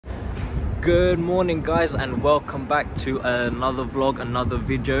Good morning guys, and welcome back to another vlog, another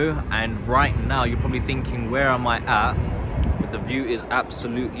video. And right now you're probably thinking, where am I at? But the view is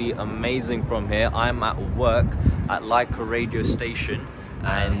absolutely amazing from here. I'm at work at Lyca radio station,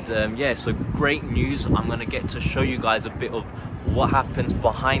 and yeah, so great news. I'm gonna get to show you guys a bit of what happens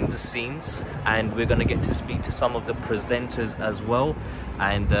behind the scenes, and we're gonna get to speak to some of the presenters as well,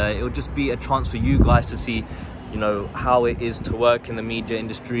 and it'll just be a chance for you guys to see, you know, how it is to work in the media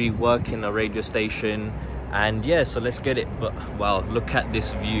industry, work in a radio station. And yeah, so let's get it. But wow, look at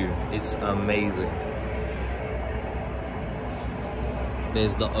this view, it's amazing.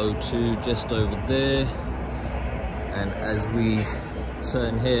 There's the O2 just over there, and as we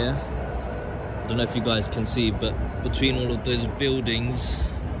turn here, I don't know if you guys can see, but between all of those buildings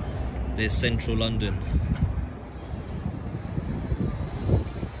there's central London.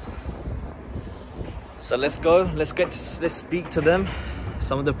 So let's go, let's speak to them,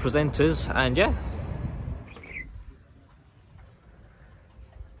 some of the presenters, and yeah.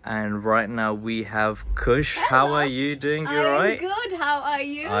 And right now we have Kush. Hello. How are you doing? You alright? I'm good, how are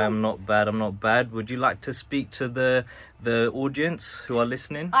you? I am not bad, I'm not bad. Would you like to speak to the audience who are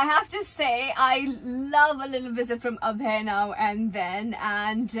listening? I have to say, I love a little visit from Abhay now and then.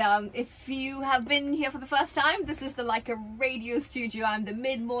 And if you have been here for the first time, this is the Lyca radio studio. I'm the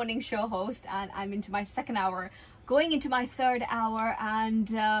mid-morning show host, and I'm into my second hour, going into my third hour,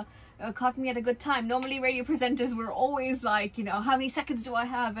 and caught me at a good time. Normally radio presenters were always like, you know, how many seconds do I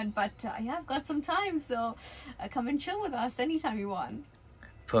have? But yeah, I've got some time, so come and chill with us anytime you want.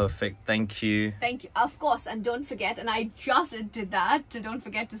 Perfect, thank you. Thank you, of course. And don't forget, and I just did that, don't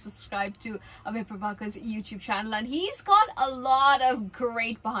forget to subscribe to Abhay Prabhakar's YouTube channel, and he's got a lot of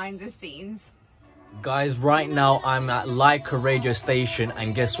great behind the scenes. Guys, right now I'm at Lyca radio station,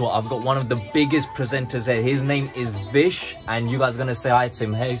 and guess what? I've got one of the biggest presenters here. His name is Vish, and you guys are gonna say hi to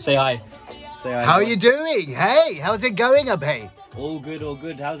him. Hey, say hi. Say hi. How are you doing? Hey, how's it going, Abhay? All good, all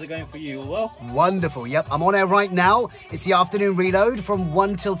good. How's it going for you? All well? Wonderful. Yep, I'm on air right now. It's the afternoon reload from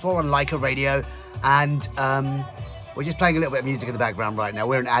 1 till 4 on Lyca radio, and we're just playing a little bit of music in the background right now.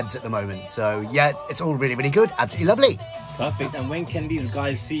 We're in ads at the moment, so yeah, it's all really, really good. Absolutely lovely. Perfect. And when can these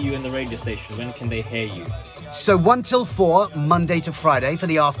guys see you in the radio station? When can they hear you? So 1 till 4, Monday to Friday for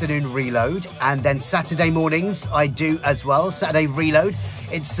the afternoon reload, and then Saturday mornings I do as well. Saturday reload.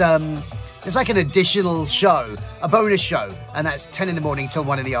 It's like an additional show, a bonus show, and that's 10 in the morning till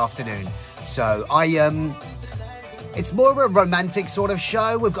 1 in the afternoon. So it's more of a romantic sort of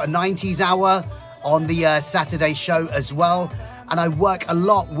show. We've got a 90s hour on the Saturday show as well. And I work a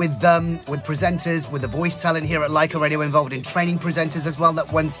lot with presenters, with the voice talent here at Lyca Radio, involved in training presenters as well, that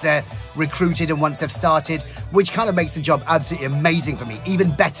once they're recruited and once they've started, which kind of makes the job absolutely amazing for me,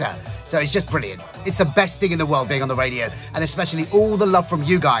 even better. So it's just brilliant. It's the best thing in the world being on the radio, and especially all the love from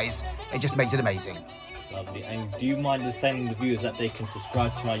you guys. It just makes it amazing. Lovely. And do you mind just telling the viewers that they can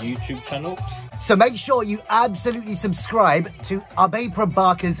subscribe to my YouTube channel? So make sure you absolutely subscribe to Abhay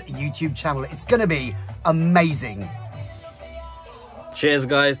Prabhakar's YouTube channel. It's going to be amazing. Cheers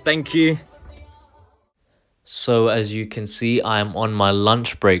guys, thank you. So as you can see, I'm on my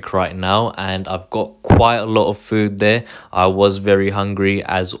lunch break right now, and I've got quite a lot of food there. I was very hungry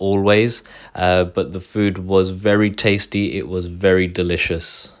as always, but the food was very tasty. It was very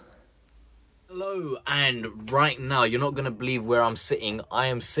delicious. Hello, and right now you're not gonna believe where I'm sitting. I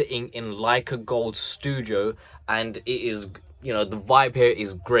am sitting in Lyca Gold studio, and it is, you know, the vibe here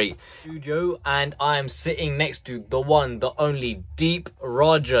is great. Studio, and I am sitting next to the one, the only Deep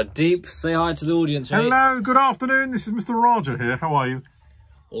Roger. Deep, say hi to the audience, mate. Hello, good afternoon. This is Mr. Roger here. How are you?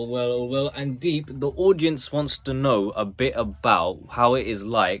 All well, all well. And Deep, the audience wants to know a bit about how it is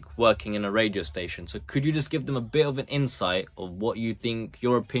like working in a radio station. So could you just give them a bit of an insight of what you think,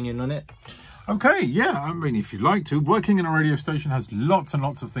 your opinion on it? Okay, yeah, I mean, if you like to. Working in a radio station has lots and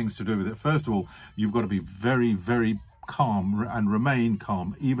lots of things to do with it. First of all, you've got to be very, very calm and remain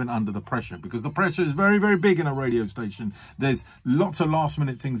calm even under the pressure, because the pressure is very, very big in a radio station. There's lots of last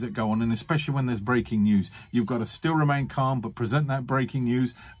minute things that go on, and especially when there's breaking news, you've got to still remain calm but present that breaking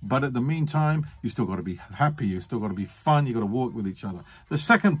news. But at the meantime, you still got to be happy, you still got to be fun, you've got to work with each other. The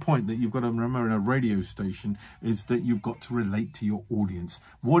second point that you've got to remember in a radio station is that you've got to relate to your audience.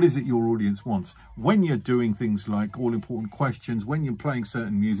 What is it your audience wants? When you're doing things like all important questions, when you're playing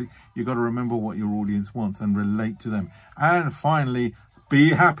certain music, you've got to remember what your audience wants and relate to them. And finally, be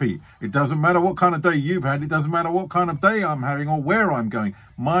happy. It doesn't matter what kind of day you've had. It doesn't matter what kind of day I'm having or where I'm going.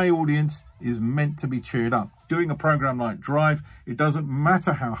 My audience is meant to be cheered up. Doing a program like Drive, it doesn't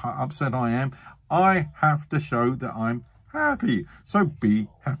matter how upset I am. I have to show that I'm happy. So be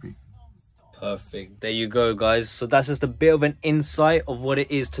happy. Perfect. There you go, guys. So that's just a bit of an insight of what it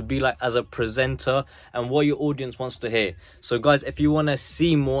is to be like as a presenter and what your audience wants to hear. So guys, if you want to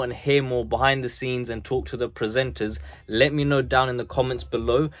see more and hear more behind the scenes and talk to the presenters, let me know down in the comments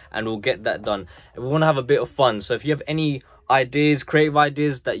below and we'll get that done. And we want to have a bit of fun. So if you have any ideas, creative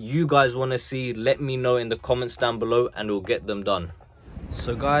ideas that you guys want to see, let me know in the comments down below and we'll get them done.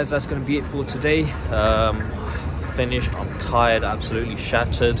 So guys, that's going to be it for today. Finished. I'm tired, absolutely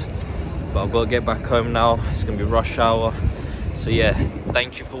shattered. But I've got to get back home now. It's gonna be rush hour. So yeah,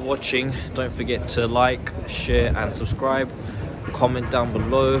 thank you for watching. Don't forget to like, share and subscribe. Comment down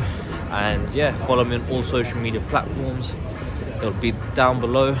below. And yeah, follow me on all social media platforms. They'll be down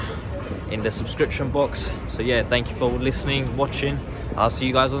below in the subscription box. So yeah, thank you for listening, watching. I'll see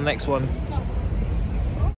you guys on the next one.